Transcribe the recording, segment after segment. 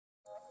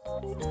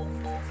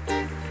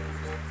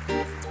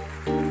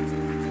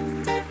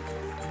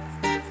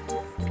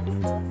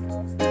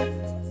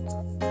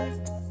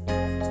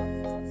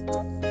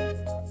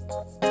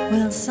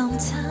Well,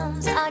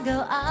 sometimes I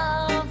go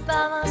out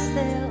by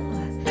myself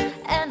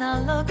and I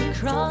look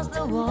across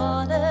the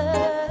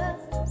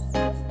waters,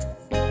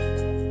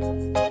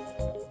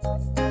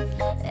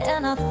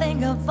 and I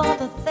think of all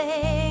the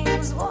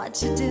things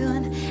what you're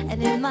doing,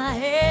 and in my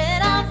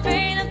head I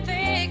paint a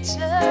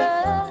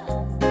picture.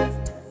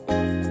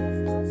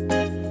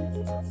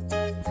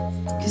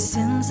 'Cause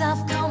since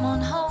I've come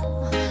on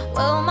home,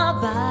 well, my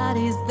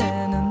body's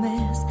been a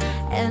mess,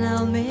 and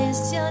I'll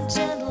miss your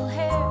gentle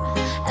hair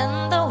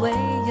and the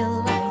way you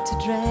like to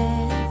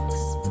dress.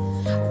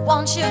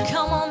 Won't you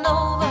come on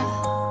over,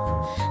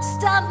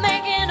 stop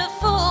making a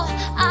fool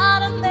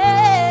out of me?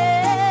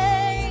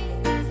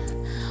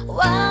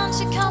 Why don't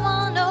you come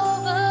on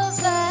over,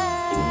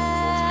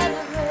 Valerie?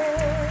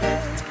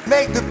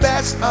 Make the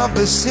best of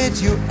the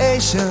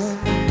situation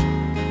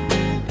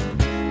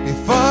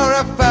before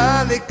I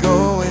finally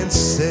go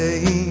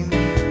insane.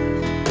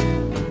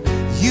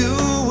 You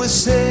will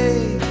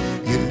say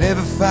you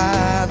never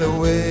find a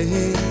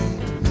way.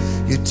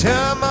 You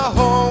turn my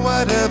whole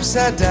world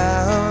upside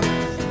down,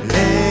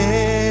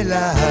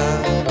 Layla.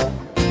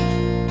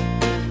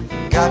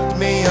 Got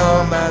me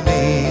on my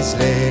knees,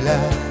 Layla.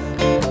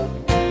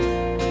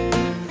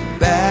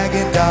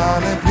 Begging,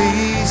 darling,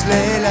 please,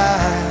 Layla.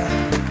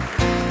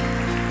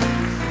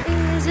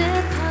 Is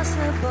it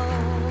possible,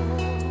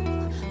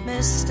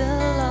 Mr.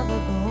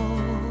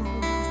 Lovable?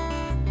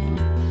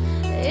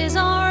 Is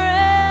our